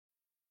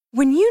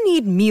When you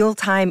need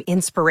mealtime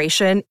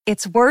inspiration,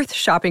 it's worth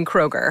shopping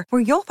Kroger,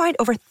 where you'll find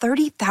over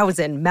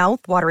 30,000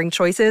 mouth-watering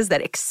choices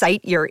that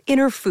excite your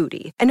inner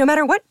foodie. And no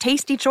matter what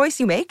tasty choice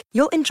you make,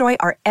 you'll enjoy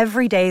our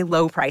everyday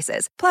low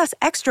prices, plus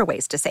extra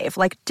ways to save,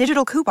 like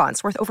digital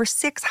coupons worth over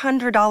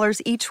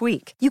 $600 each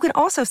week. You can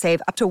also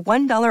save up to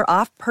 $1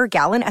 off per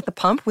gallon at the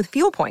pump with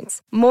fuel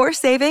points. More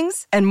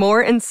savings and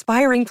more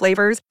inspiring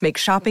flavors make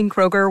shopping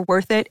Kroger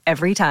worth it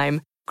every time.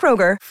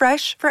 Kroger,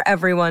 fresh for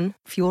everyone.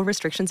 Fuel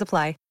restrictions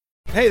apply.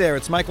 Hey there,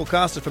 it's Michael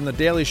Costa from The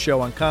Daily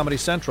Show on Comedy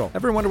Central.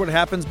 Ever wonder what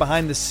happens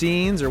behind the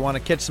scenes or want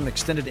to catch some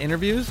extended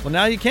interviews? Well,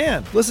 now you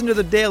can. Listen to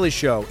The Daily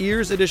Show,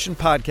 Ears Edition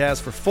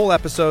podcast for full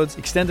episodes,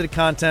 extended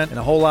content, and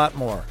a whole lot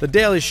more. The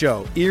Daily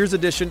Show, Ears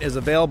Edition is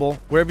available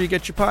wherever you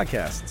get your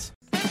podcasts.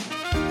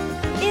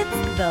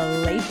 It's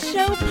The Late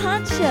Show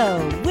Pod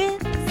Show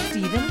with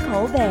Stephen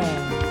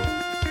Colbert.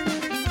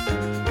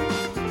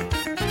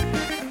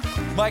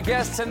 My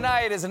guest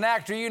tonight is an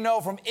actor you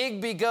know from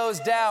Igby Goes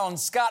Down,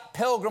 Scott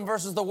Pilgrim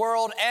vs. the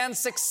World, and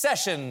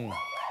Succession.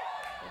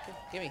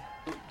 Gimme.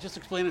 Just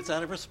explain it's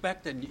out of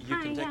respect, and you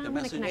can take the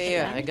message.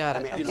 Yeah, I got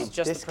it. I mean, He's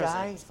just this the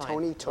president. guy,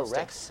 Tony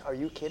Tourette's, are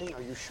you kidding?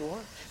 Are you sure?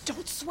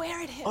 Don't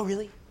swear at him. Oh,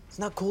 really? It's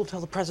not cool to tell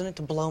the president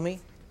to blow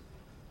me.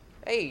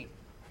 Hey,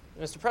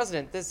 Mr.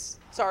 President,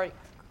 sorry.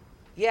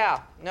 Yeah,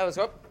 no,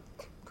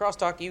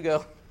 crosstalk, you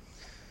go.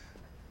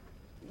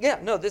 Yeah,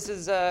 no, this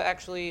is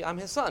actually, I'm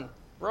his son,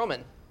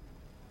 Roman.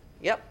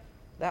 Yep,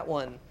 that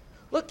one.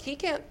 Look, he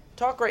can't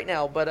talk right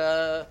now,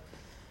 but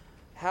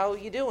how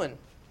you doing?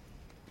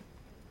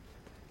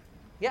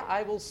 Yeah,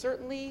 I will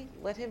certainly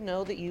let him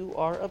know that you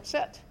are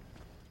upset.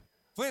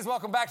 Please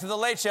welcome back to The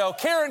Late Show,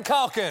 Kieran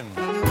Culkin.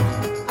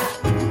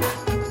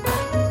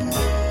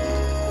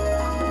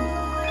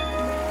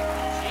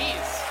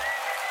 Jeez.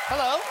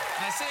 Hello.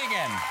 Nice to see you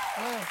again.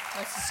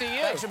 Nice to see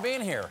you. Thanks for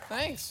being here.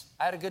 Thanks.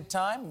 I had a good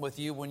time with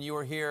you when you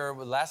were here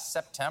last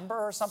September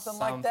or something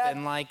like that.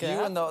 Something like you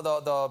that. and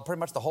the pretty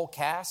much the whole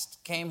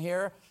cast came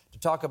here to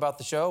talk about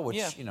the show, which,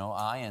 Yeah. you know,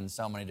 I and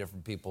so many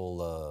different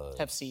people...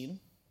 Have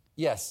seen.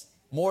 Yes,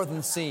 more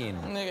than seen.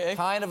 Okay.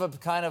 Kind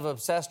of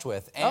obsessed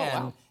with.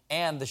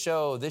 And the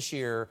show this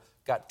year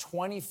got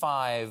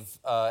 25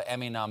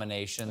 Emmy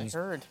nominations. I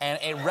heard. And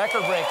a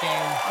record-breaking...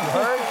 You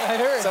heard? I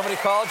heard. Somebody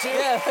called you?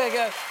 Yeah,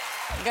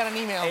 I got an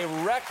email.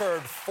 A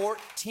record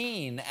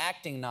 14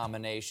 acting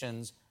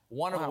nominations,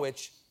 one of Wow.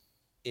 which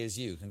is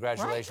you.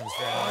 Congratulations Right.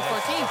 for your nomination.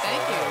 14,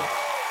 thank you.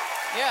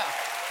 Yeah.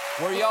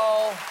 Were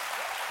y'all...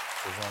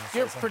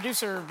 Your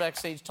producer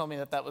backstage told me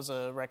that was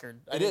a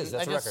record. That's a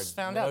record. I just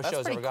found no out. That's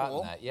show's pretty ever gotten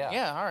cool. that. Yeah.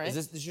 Yeah, all right.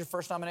 Is this your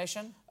first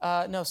nomination?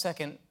 No,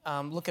 second.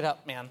 Look it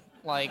up, man.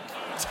 Like,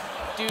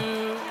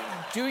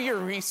 do your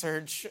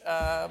research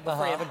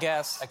before you have a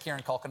guess. At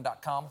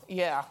KieranCulkin.com?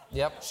 Yeah.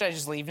 Yep. Should I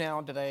just leave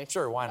now? Did I?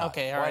 Sure, why not?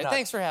 Okay, all Why right. not?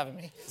 Thanks for having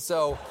me.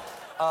 So,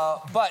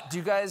 but do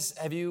you guys,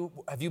 have you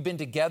been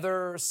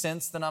together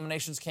since the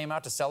nominations came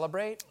out to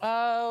celebrate?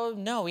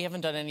 No, we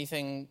haven't done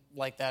anything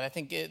like that. I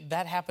think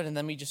that happened, and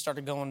then we just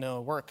started going to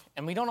work.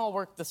 And we don't all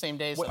work the same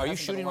day. So Wait, are you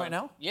shooting right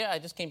now? Yeah, I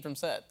just came from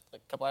set.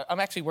 I'm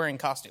actually wearing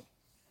costume.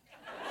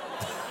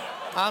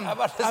 I'm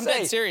say,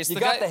 dead serious. You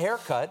got the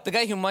haircut. The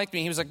guy who mic'd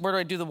me, he was like, "Where do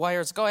I do the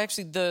wire?" It's like, "Oh,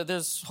 actually,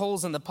 there's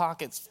holes in the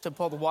pockets to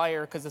pull the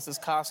wire because this is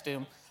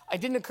costume."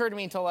 It didn't occur to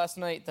me until last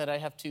night that I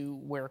have to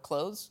wear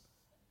clothes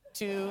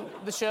to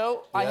the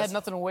show. I had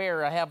nothing to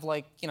wear. I have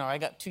I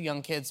got 2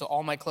 young kids, so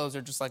all my clothes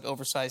are just like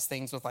oversized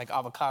things with like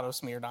avocado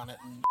smeared on it.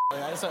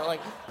 And so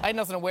I had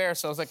nothing to wear,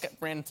 so I was like,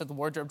 ran into the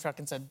wardrobe truck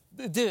and said,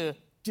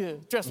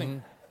 dress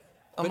me.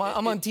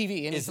 I'm on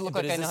TV, and it look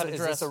like I know how to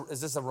dress.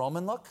 Is this a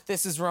Roman look?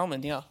 This is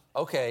Roman, yeah.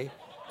 Okay.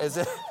 Is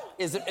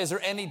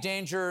there any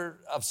danger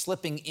of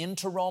slipping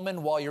into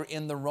Roman while you're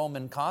in the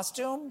Roman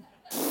costume?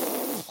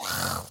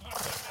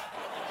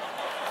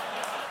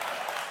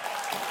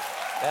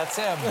 That's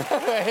him.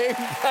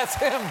 That's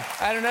him.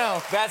 I don't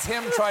know. That's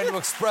him trying to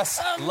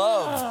express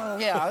love.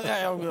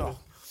 Yeah.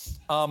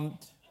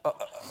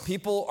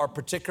 People are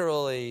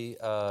particularly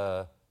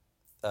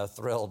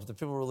thrilled. The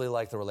people really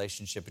like the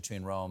relationship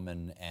between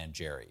Roman and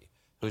Jerry,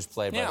 who's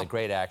played by the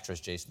great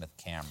actress J. Smith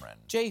Cameron.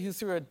 Jay, who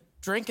threw a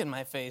drink in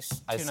my face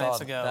two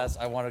nights ago.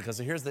 I wanted because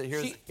here's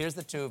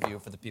the two of you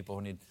for the people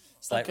who need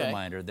slight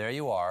reminder. There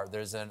you are.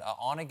 There's an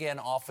on again,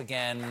 off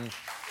again.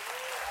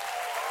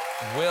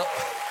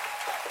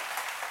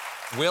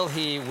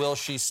 Will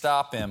she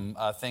stop him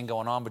thing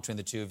going on between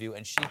the two of you?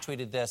 And she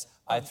tweeted this: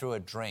 I threw a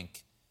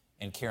drink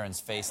in Kieran's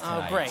face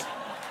tonight. Oh, great.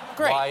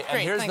 Why? Great. And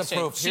here's Thanks, the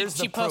proof. Jay. Here's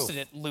the she proof. posted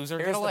it. Loser,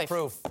 Here's get a the life.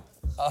 proof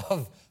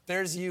of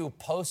there's you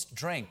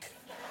post-drink.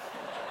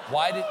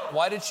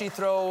 Why did she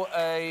throw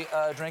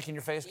a drink in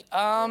your face?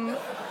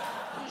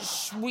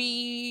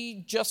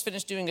 We just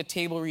finished doing a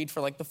table read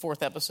for like the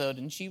 4th episode,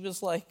 and she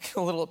was like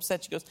a little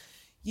upset. She goes,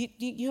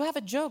 you have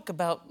a joke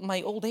about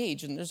my old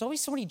age, and there's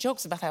always so many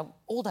jokes about how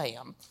old I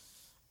am.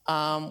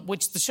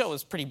 Which the show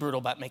is pretty brutal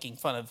about making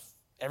fun of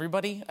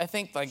everybody, I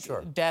think. Like,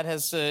 sure. Dad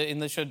has, in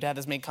the show, Dad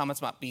has made comments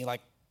about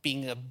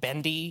being a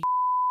bendy,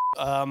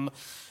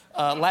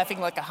 laughing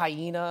like a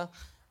hyena.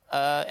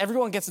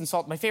 everyone gets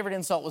insulted. My favorite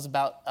insult was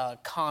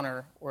about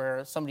Connor,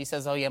 where somebody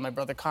says, "Oh yeah, my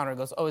brother Connor."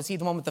 Goes, "Oh, is he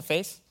the one with the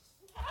face?"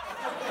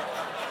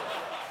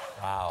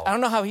 Wow. I don't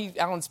know how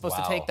Alan's supposed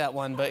to take that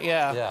one, but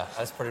yeah. Yeah,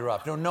 that's pretty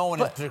rough. No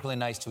one is particularly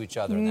nice to each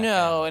other. In that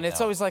No, family, and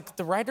it's always like,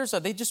 the writers, are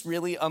they just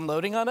really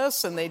unloading on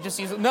us? And they just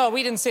use it. No,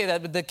 we didn't say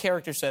that, but the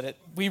character said it.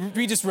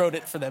 We just wrote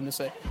it for them to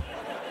say.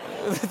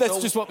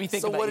 That's just what we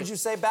think about So what did you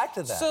say back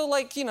to that? So,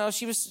 like, you know,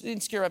 she was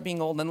insecure about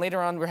being old. And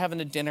later on, we're having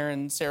a dinner,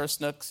 and Sarah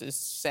Snooks is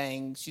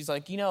saying, she's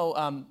like, you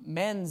know,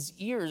 men's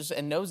ears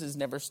and noses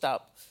never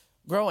stop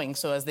growing.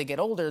 So as they get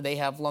older, they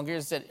have longer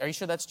ears. Are you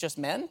sure that's just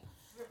men?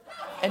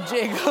 And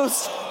Jay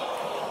goes...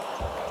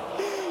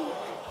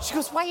 She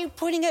goes, why are you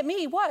pointing at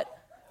me? What?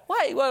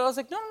 Why? Well, I was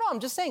like, no, I'm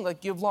just saying,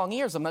 like, you have long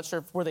ears. I'm not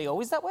sure were they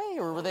always that way,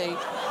 or were they...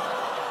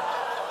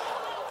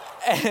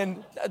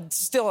 And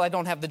still, I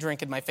don't have the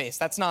drink in my face.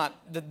 That's not...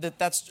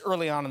 That's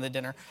early on in the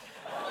dinner.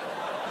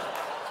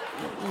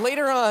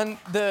 Later on,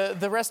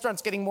 the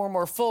restaurant's getting more and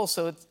more full,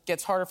 so it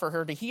gets harder for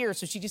her to hear,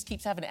 so she just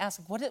keeps having to ask,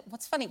 like,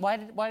 what's funny?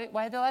 Why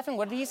are they laughing?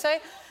 What did he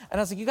say? And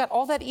I was like, you got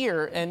all that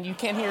ear, and you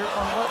can't hear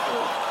on what...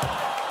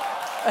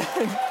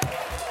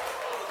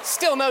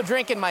 Still no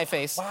drink in my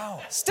face.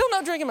 Wow. Still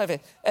no drink in my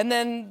face. And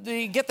then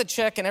they get the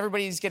check and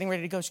everybody's getting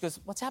ready to go. She goes,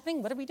 what's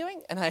happening? What are we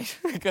doing? And I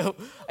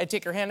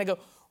take her hand and I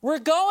go, we're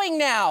going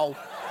now.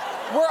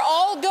 We're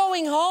all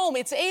going home.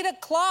 It's 8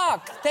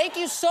 o'clock. Thank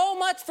you so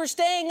much for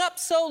staying up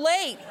so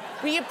late.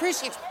 We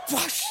appreciate it.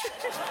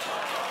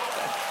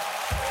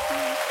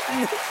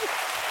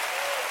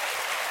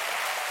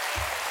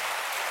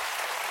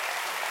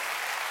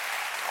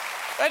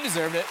 I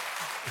deserved it.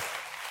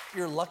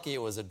 You're lucky it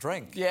was a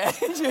drink. Yeah.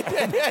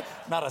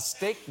 Not a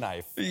steak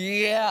knife.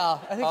 Yeah.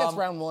 I think that's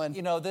round one.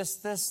 You know,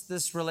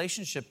 this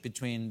relationship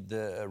between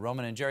the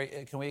Roman and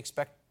Jerry, can we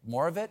expect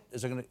more of it?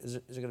 Is there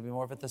gonna be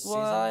more of it this season?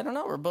 Well, I don't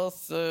know. We're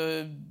both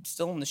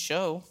still in the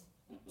show.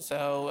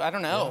 So, I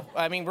don't know.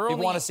 Yeah. I mean, we're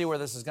People want to see where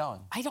this is going.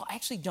 I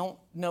actually don't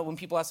know. When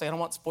people ask, like, I don't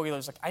want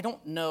spoilers. Like, I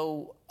don't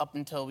know up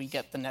until we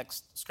get the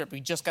next script. We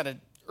just got an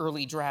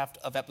early draft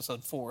of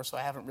episode 4, so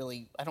I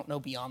don't know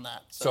beyond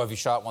that. So have you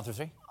shot 1 through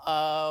 3?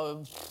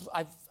 I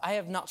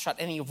have not shot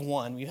any of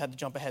 1. We had to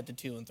jump ahead to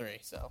 2 and 3.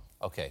 So.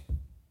 Okay,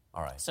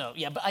 all right. So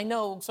yeah, but I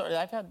know. Sorry,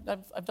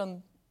 I've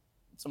done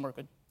some work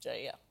with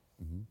Jay. Yeah.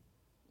 Mm-hmm.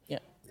 Yeah.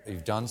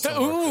 You've done some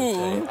work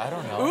with Jay. I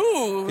don't know.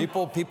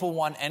 Ooh. People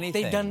want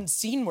anything. They've done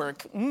scene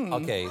work.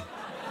 Okay.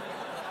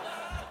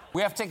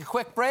 We have to take a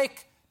quick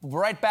break. We'll be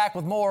right back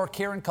with more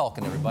Kieran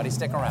Culkin. Everybody,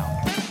 stick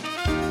around.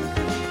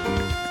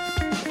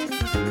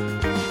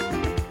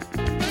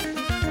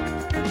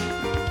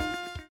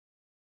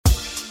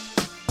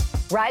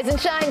 Rise and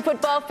shine,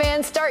 football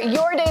fans. Start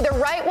your day the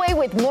right way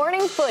with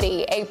Morning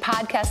Footy, a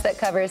podcast that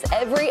covers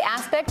every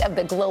aspect of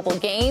the global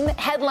game,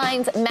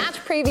 headlines, match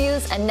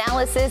previews,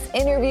 analysis,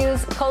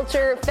 interviews,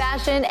 culture,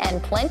 fashion,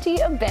 and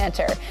plenty of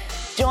banter.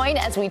 Join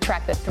as we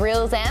track the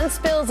thrills and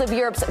spills of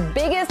Europe's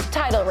biggest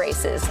title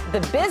races,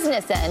 the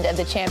business end of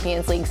the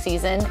Champions League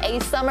season, a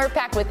summer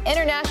packed with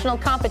international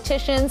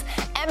competitions,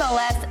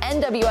 MLS,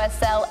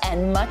 NWSL,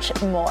 and much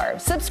more.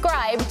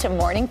 Subscribe to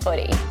Morning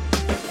Footy.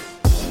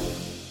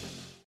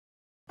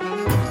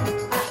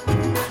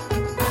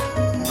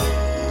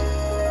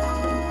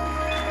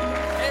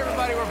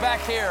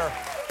 Here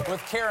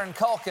with Kieran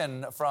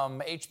Culkin from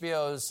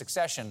HBO's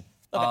Succession.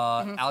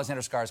 Okay.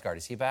 Alexander Skarsgård,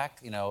 is he back?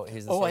 You know,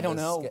 he's the I don't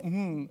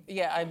know.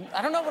 Yeah,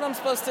 I don't know what I'm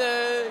supposed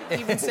to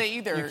even say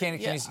either. You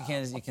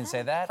can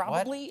say that?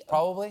 Probably. What?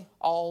 Probably?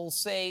 I'll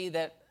say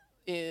that.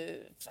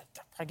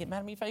 Probably get mad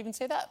at me if I even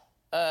say that.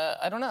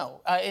 I don't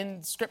know.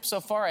 In script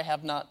so far, I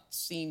have not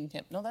seen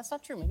him. No, that's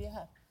not true. Maybe I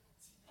have.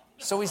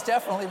 So he's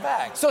definitely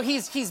back. So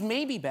he's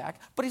maybe back,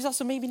 but he's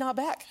also maybe not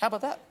back. How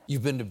about that?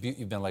 You've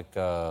been like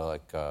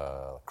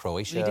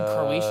Croatia. We did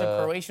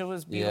Croatia. Croatia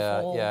was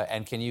beautiful. Yeah.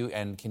 And can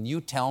you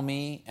tell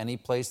me any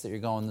place that you're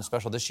going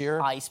special this year?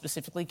 I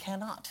specifically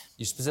cannot.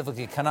 You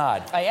specifically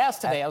cannot. I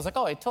asked today. I was like,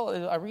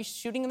 are we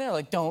shooting in there?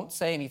 Like, don't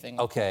say anything.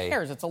 Okay. Who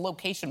cares? It's a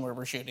location where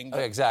we're shooting.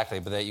 But...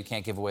 Exactly, but that you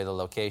can't give away the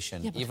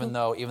location, even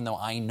though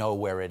I know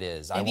where it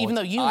is. And even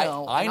though you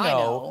know, I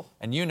know,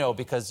 and you know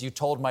because you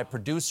told my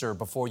producer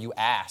before you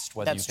asked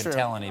whether you can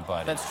tell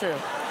anybody. That's true.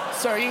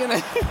 So are you gonna?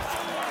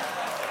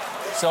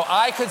 So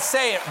I could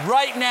say it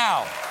right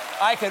now.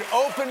 I could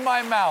open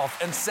my mouth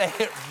and say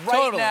it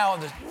right now,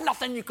 and there's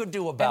nothing you could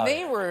do about it.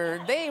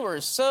 And they were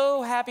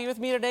so happy with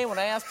me today when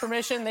I asked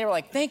permission. They were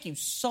like, "Thank you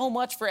so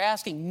much for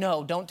asking."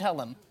 No, don't tell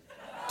him.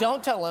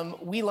 Don't tell him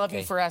we love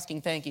you for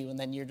asking thank you, and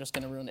then you're just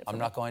going to ruin it. I'm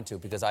not going to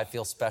because I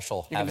feel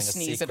special having a secret. You're going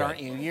to sneeze it, aren't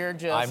you? You're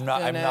just. I'm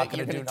not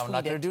going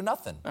to do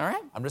nothing. All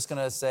right. I'm just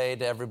going to say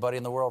to everybody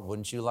in the world,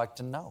 "Wouldn't you like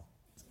to know?"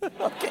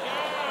 Okay.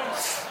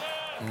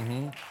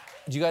 Mm-hmm.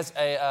 Do you guys,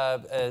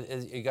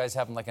 you guys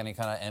having like any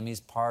kind of Emmys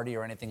party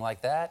or anything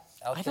like that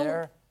out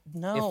there?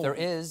 No. If there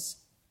is,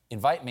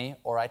 invite me,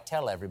 or I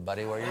tell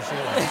everybody where you're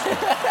shooting.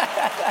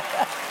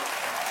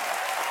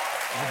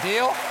 The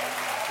deal?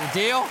 The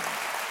deal?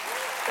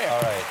 There.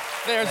 All right.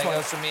 There's that one.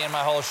 goes for me and my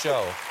whole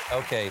show.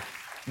 Okay.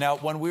 Now,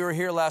 when we were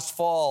here last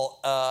fall,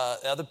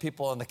 other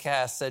people in the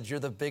cast said you're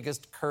the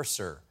biggest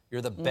cursor.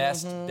 You're the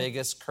best,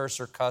 biggest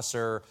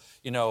cusser,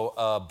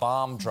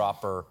 bomb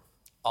dropper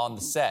on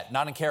the set.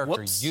 Not in character,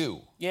 Whoops.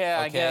 you. Yeah,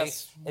 okay? I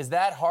guess. Is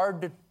that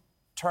hard to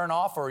turn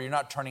off, or you're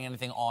not turning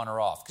anything on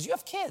or off? Because you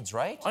have kids,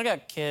 right? I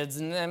got kids,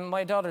 and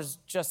my daughter's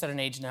just at an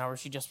age now where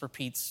she just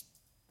repeats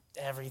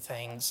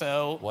everything.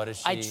 So what is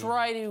she? I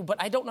try to,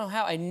 but I don't know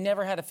how. I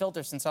never had a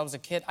filter since I was a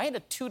kid. I had a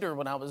tutor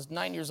when I was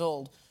 9 years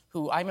old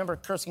who I remember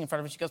cursing in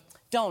front of her. She goes,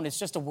 "Don't, it's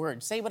just a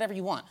word. Say whatever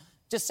you want.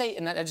 Just say it."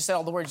 And I just said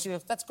all the words. She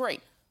goes, "That's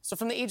great." So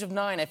from the age of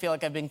 9, I feel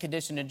like I've been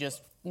conditioned to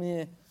just,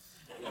 meh.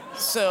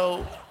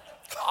 So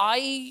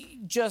I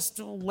just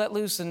let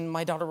loose, and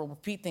my daughter will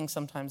repeat things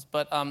sometimes.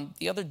 But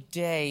the other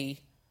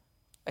day,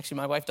 actually,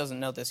 my wife doesn't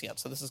know this yet,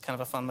 so this is kind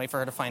of a fun way for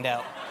her to find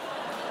out.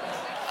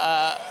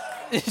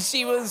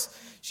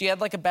 She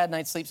had like a bad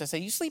night's sleep, so I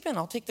said, "You sleep in,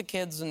 I'll take the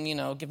kids and,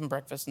 give them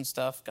breakfast and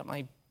stuff." Got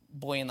my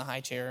boy in the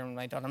high chair and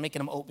my daughter. I'm making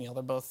them oatmeal.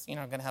 They're both,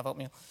 gonna have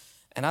oatmeal.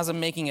 And as I'm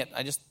making it,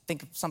 I just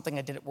think of something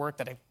I did at work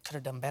that I could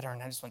have done better,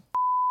 and I just went,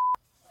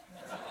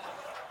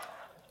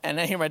 and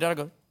I hear my daughter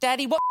go,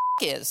 "Daddy, what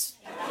is?"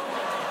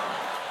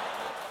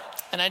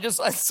 And I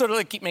sort of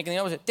like keep making the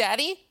opposite.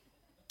 "Daddy?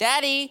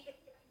 Daddy?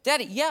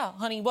 Daddy? Yeah,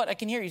 honey, what? I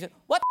can hear you." She said,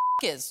 "What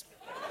is?"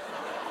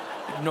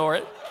 Ignore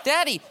it.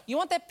 "Daddy, you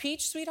want that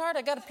peach, sweetheart?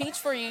 I got a peach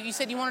for you. You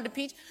said you wanted a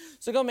peach."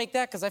 So go make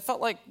that, because I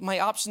felt like my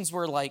options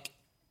were like,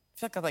 I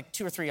felt like I had like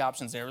 2 or 3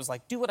 options there. It was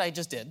like, do what I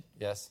just did.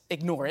 Yes.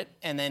 Ignore it,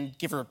 and then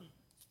give her a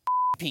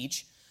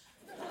peach.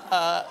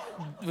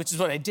 Which is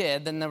what I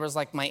did. Then there was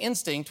like my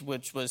instinct,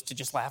 which was to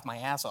just laugh my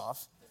ass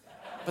off.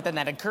 But then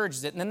that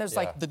encourages it. And then there's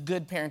like the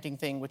good parenting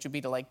thing, which would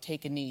be to like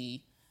take a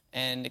knee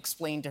and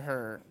explain to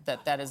her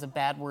that that is a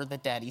bad word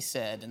that Daddy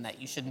said and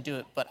that you shouldn't do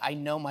it. But I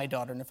know my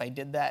daughter, and if I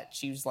did that,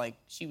 she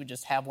would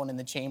just have one in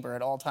the chamber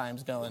at all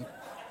times going,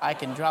 I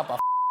can drop a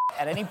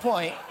at any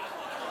point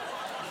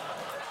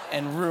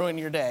and ruin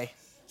your day.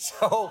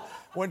 So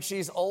when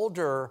she's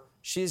older,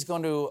 she's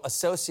going to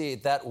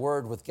associate that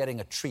word with getting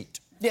a treat.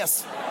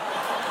 Yes.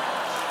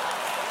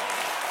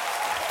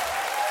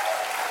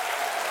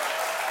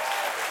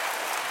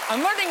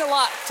 I'm learning a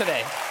lot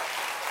today.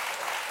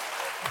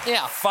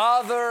 Yeah.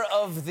 Father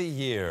of the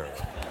Year.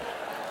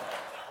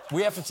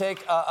 We have to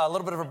take a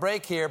little bit of a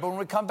break here, but when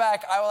we come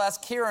back, I will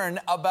ask Kieran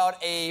about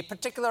a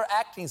particular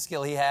acting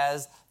skill he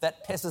has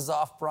that pisses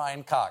off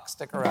Brian Cox.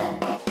 Stick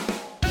around.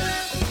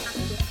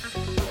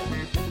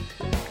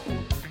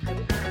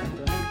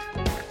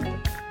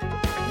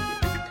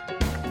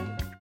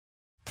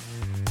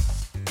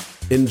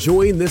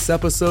 Enjoying this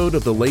episode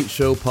of The Late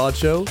Show Pod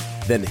Show?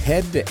 Then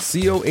head to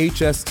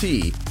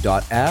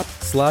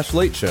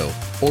cohst.app/Late Show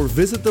or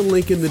visit the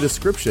link in the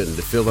description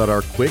to fill out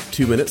our quick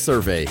 2-minute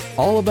survey,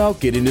 all about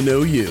getting to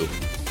know you.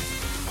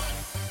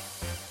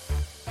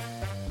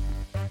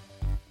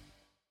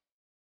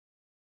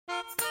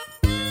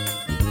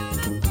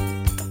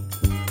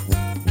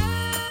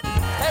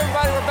 Hey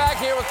everybody, we're back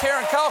here with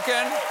Kieran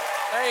Culkin.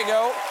 There you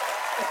go.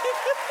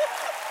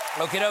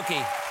 Okie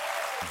dokie.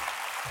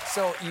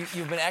 So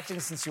you've been acting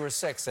since you were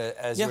 6,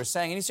 as you were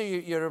saying, and you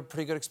said you had a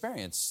pretty good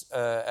experience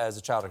as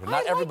a child actor.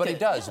 Not everybody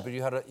does, but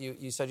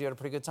you said you had a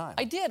pretty good time.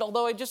 I did,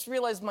 although I just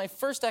realized my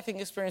first acting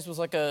experience was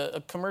like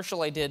a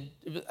commercial I did.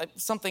 It was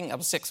something, I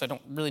was 6, so I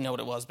don't really know what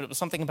it was, but it was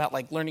something about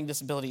like learning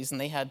disabilities, and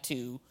they had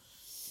to,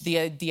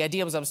 the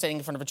idea was I was standing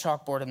in front of a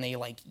chalkboard, and they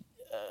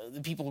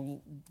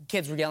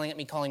kids were yelling at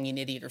me, calling me an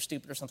idiot or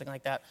stupid or something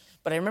like that.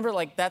 But I remember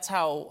that's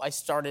how I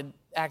started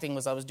acting,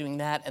 was I was doing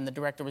that, and the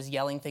director was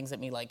yelling things at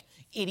me like,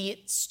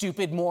 idiot,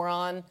 stupid,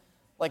 moron,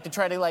 to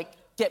try to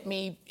get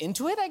me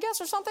into it, I guess,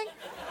 or something.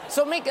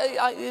 So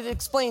it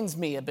explains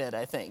me a bit,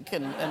 I think,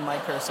 and my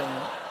cursing.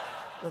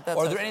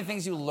 Are there any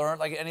things you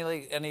learned,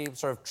 any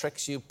sort of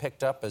tricks you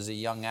picked up as a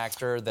young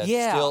actor that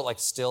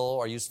still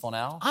are useful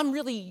now? I'm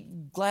really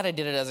glad I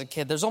did it as a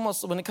kid. There's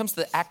almost, when it comes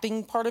to the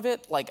acting part of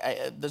it,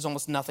 there's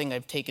almost nothing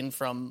I've taken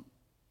from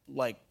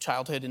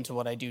childhood into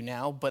what I do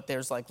now. But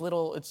there's I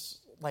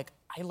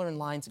learn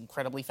lines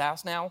incredibly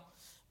fast now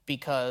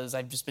because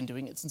I've just been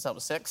doing it since I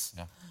was 6.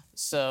 Yeah.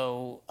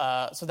 So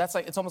that's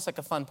it's almost like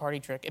a fun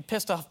party trick. It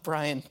pissed off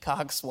Brian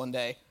Cox one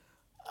day.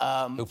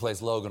 Who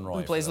plays Logan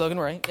Roy?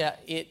 Yeah.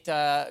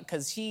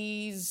 Because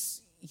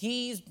he's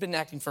been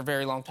acting for a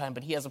very long time,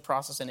 but he has a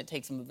process, and it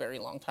takes him a very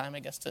long time, I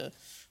guess, to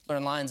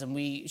learn lines. And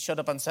we showed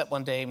up on set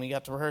one day, and we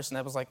got to rehearse, and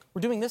I was like,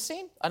 "We're doing this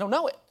scene? I don't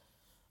know it.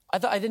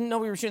 I didn't know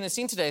we were shooting this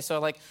scene today."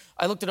 So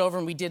I looked it over,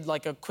 and we did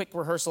a quick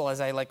rehearsal as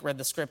I read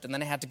the script, and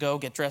then I had to go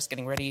get dressed,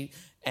 getting ready,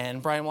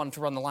 and Brian wanted to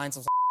run the lines. I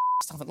was like,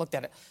 I haven't looked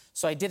at it.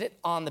 So I did it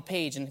on the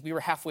page, and we were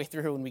halfway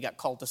through, and we got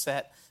called to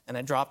set, and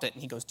I dropped it,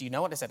 and he goes, "Do you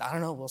know it?" I said, "I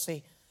don't know. We'll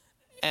see."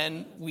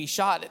 And we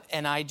shot it,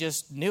 and I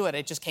just knew it.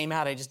 It just came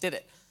out. I just did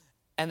it.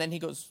 And then he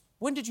goes,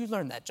 "When did you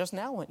learn that? Just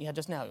now?" I went, "Yeah,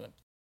 just now." He went,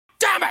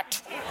 "Damn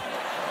it!"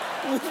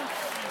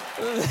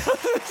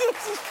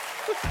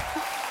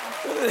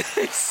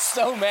 He's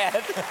so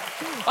mad.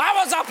 "I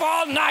was up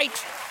all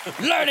night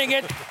learning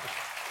it."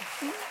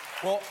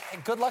 Well,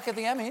 good luck at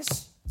the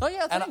Emmys. Oh,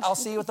 yeah, thanks. And I'll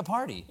see you at the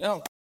party.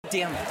 Oh,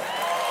 damn it.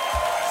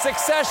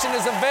 Succession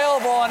is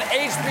available on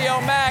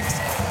HBO Max.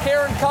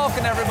 Kieran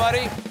Culkin,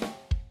 everybody.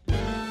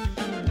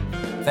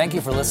 Thank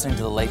you for listening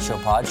to The Late Show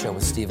Pod Show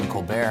with Stephen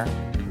Colbert.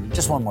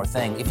 Just one more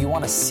thing. If you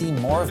want to see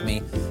more of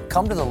me,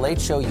 come to The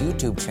Late Show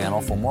YouTube channel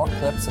for more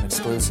clips and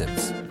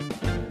exclusives.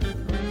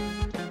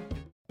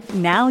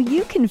 Now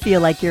you can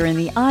feel like you're in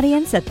the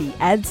audience at the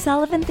Ed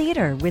Sullivan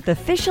Theater with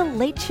official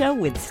Late Show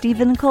with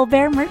Stephen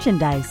Colbert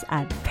merchandise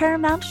at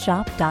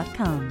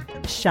ParamountShop.com.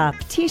 Shop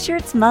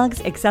t-shirts, mugs,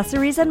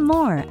 accessories, and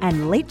more.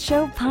 And Late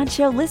Show Pod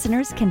Show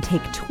listeners can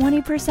take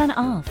 20%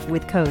 off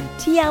with code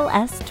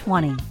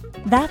TLS20.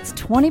 That's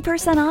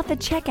 20% off at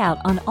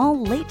checkout on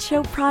all Late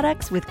Show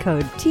products with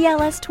code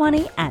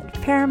TLS20 at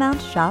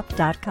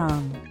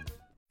ParamountShop.com.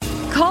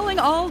 Calling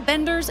all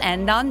benders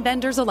and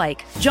non-benders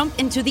alike. Jump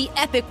into the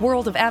epic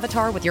world of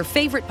Avatar with your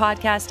favorite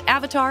podcast,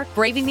 Avatar: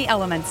 Braving the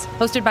Elements.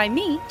 Hosted by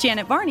me,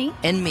 Janet Varney.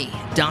 And me,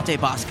 Dante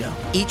Bosco.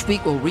 Each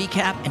week we'll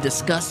recap and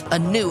discuss a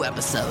new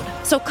episode.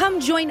 So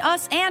come join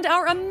us and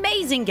our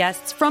amazing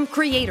guests, from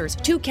creators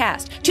to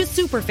cast to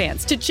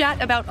superfans, to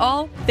chat about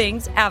all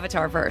things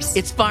Avatarverse.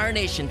 It's Fire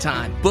Nation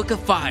time. Book of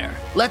Fire.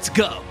 Let's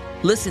go.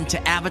 Listen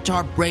to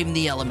Avatar: Braving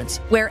the Elements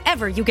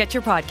wherever you get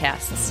your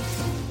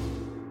podcasts.